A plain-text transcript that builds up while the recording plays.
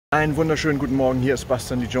Einen wunderschönen guten Morgen, hier ist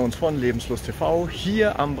Bastian Lee Jones von LebenslustTv,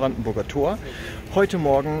 hier am Brandenburger Tor. Heute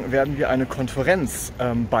Morgen werden wir eine Konferenz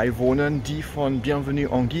beiwohnen, die von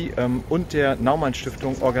Bienvenue Angui und der Naumann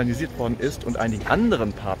Stiftung organisiert worden ist und einigen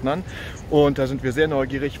anderen Partnern. Und da sind wir sehr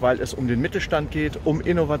neugierig, weil es um den Mittelstand geht, um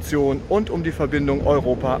Innovation und um die Verbindung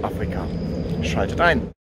Europa-Afrika. Schaltet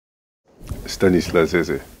ein! Stanislas.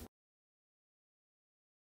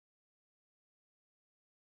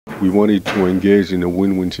 We wanted to engage in a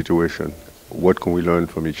win-win situation. What can we learn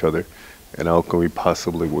from each other and how can we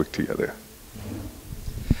possibly work together?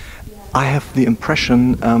 I have the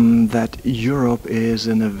impression that Europe is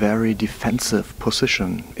in a very defensive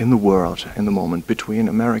position in the world in the moment, between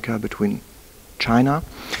America, between China,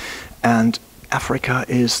 and Africa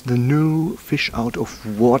is the new fish out of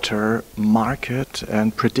water market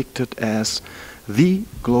and predicted as the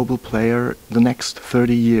global player the next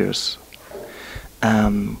 30 years.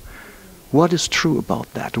 What is true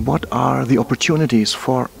about that? What are the opportunities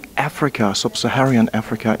for Africa, sub-Saharan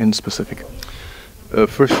Africa in specific?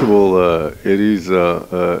 First of all, it is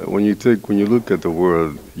when you look at the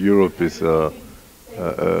world, Europe is a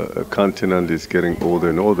continent that's getting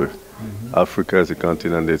older and older. Africa is a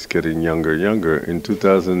continent that's getting younger and younger. In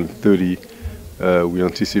 2030, we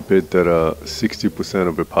anticipate that 60%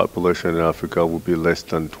 of the population in Africa will be less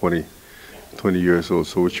than 20 years old.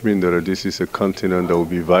 So which means that this is a continent that will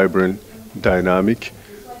be vibrant, dynamic,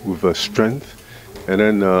 with strength. And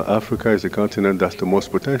then Africa is a continent that's the most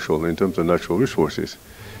potential in terms of natural resources.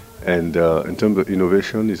 And in terms of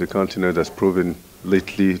innovation, is a continent that's proven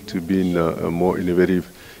lately to be a more innovative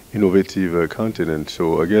continent.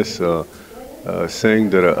 So I guess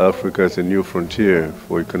saying that Africa is a new frontier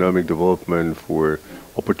for economic development, for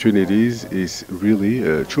opportunities, is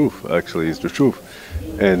really truth. Actually, it's the truth.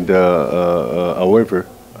 And however,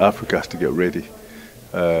 Africa has to get ready.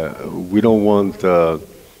 We don't want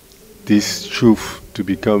this truth to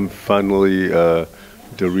become finally the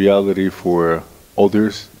reality for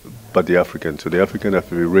others but the Africans. So the Africans have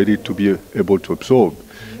to be ready to be able to absorb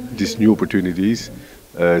these new opportunities,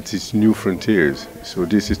 these new frontiers. So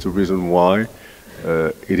this is the reason why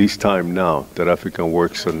it is time now that Africa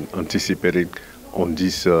works on anticipating on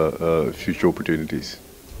these future opportunities.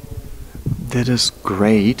 That is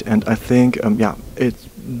great, and I think,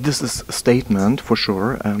 this is a statement for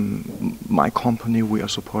sure. My company, we are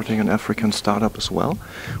supporting an African startup as well.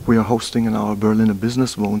 We are hosting in our Berliner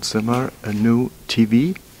Business Wohnzimmer a new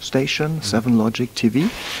TV station, 7 Logic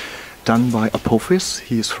TV, done by Apophis.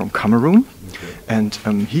 He is from Cameroon, and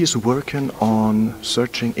he is working on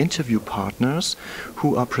searching interview partners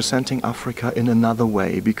who are presenting Africa in another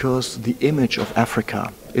way, because the image of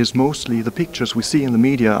Africa is mostly the pictures we see in the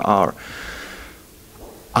media are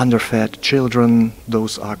underfed children,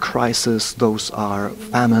 those are crises, those are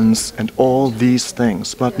famines and all these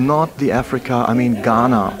things, but not the Africa, I mean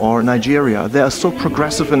Ghana or Nigeria. They are so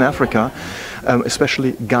progressive in Africa,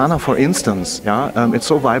 especially Ghana for instance, it's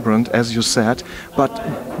so vibrant as you said, but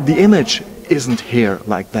the image isn't here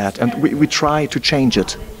like that, and we try to change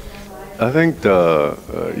it. I think,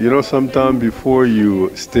 sometimes before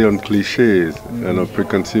you stay on cliches and on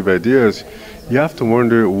preconceived ideas, you have to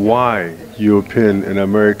wonder why European and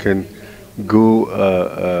American go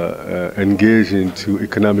engage into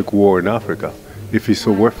economic war in Africa if it's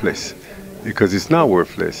so worthless, because it's not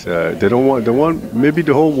worthless. They want maybe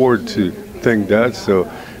the whole world to think that, so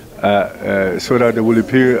that they will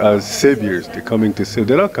appear as saviors. They're coming to save.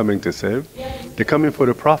 They're not coming to save. They're coming for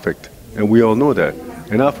the profit, and we all know that.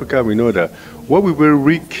 In Africa, we know that. What we were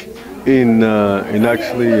weak in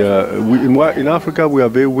Africa, we are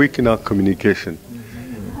very weak in our communication,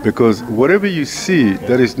 because whatever you see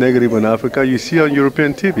that is negative in Africa, you see on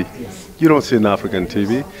European TV. You don't see on African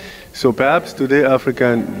TV. So perhaps today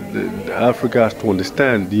Africa has to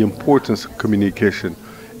understand the importance of communication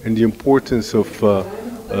and the importance of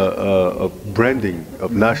branding,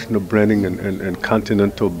 of national branding and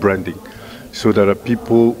continental branding, so that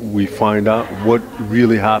people, we find out what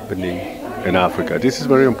really happening in Africa. This is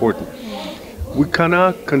very important. We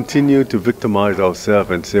cannot continue to victimize ourselves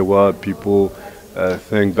and say, well, people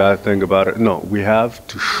think bad thing about it. No, we have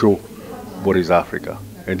to show what is Africa.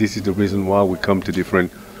 And this is the reason why we come to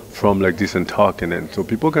different forums like this and talking. And so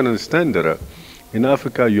people can understand that in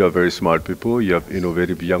Africa you have very smart people, you have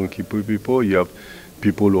innovative young people, you have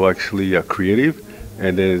people who actually are creative,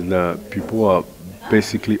 and then people are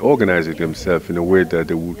basically organizing themselves in a way that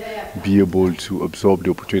they would be able to absorb the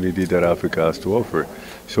opportunity that Africa has to offer.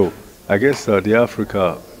 So I guess the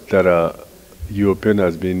Africa that European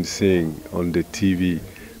has been seeing on the TV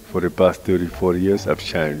for the past 30, 40 years have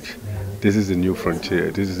changed. This is a new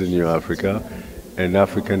frontier, this is a new Africa, and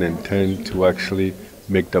Africans intend to actually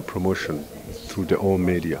make that promotion through their own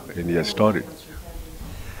media, and he has started.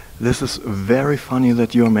 This is very funny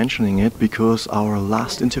that you are mentioning it, because our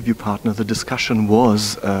last interview partner, the discussion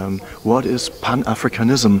was what is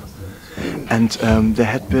Pan-Africanism? And there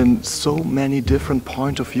had been so many different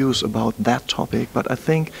point of views about that topic, but I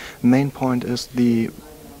think the main point is the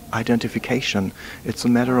identification. It's a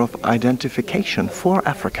matter of identification for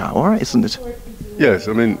Africa, or isn't it? Yes,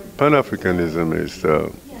 I mean, Pan-Africanism is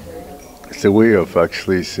it's a way of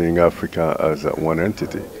actually seeing Africa as one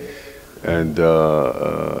entity. And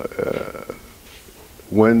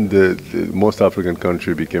when the most African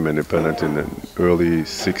country became independent in the early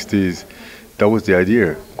 60s, that was the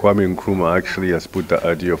idea. Kwame Nkrumah actually has put that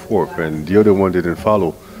idea forth, and the other one didn't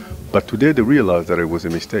follow. But today they realized that it was a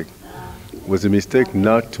mistake. It was a mistake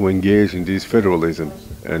not to engage in this federalism.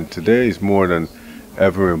 And today is more than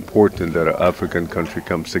ever important that an African country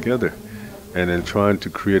comes together and then trying to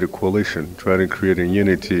create a coalition, trying to create a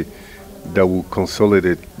unity that will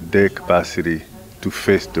consolidate their capacity to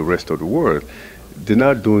face the rest of the world. They're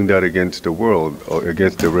not doing that against the world or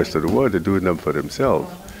against the rest of the world, they're doing them for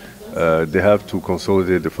themselves. They have to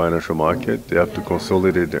consolidate the financial market, they have to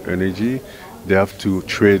consolidate the energy, they have to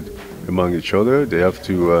trade among each other, they have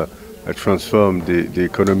to transform the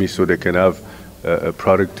economy so they can have a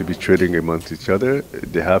product to be trading amongst each other,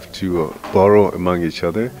 they have to borrow among each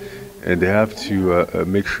other, and they have to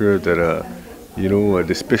make sure that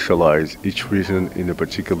they specialize each region in a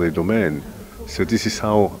particular domain. So this is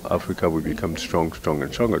how Africa will become strong, stronger,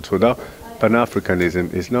 and stronger. So now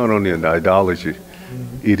Pan-Africanism is not only an ideology,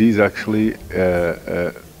 it is actually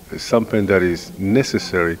something that is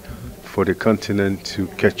necessary for the continent to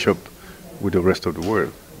catch up with the rest of the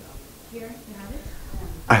world.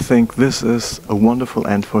 I think this is a wonderful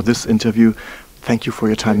end for this interview. Thank you for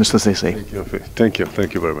your time, Mr. Zese. Thank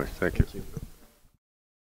you very much. Thank you.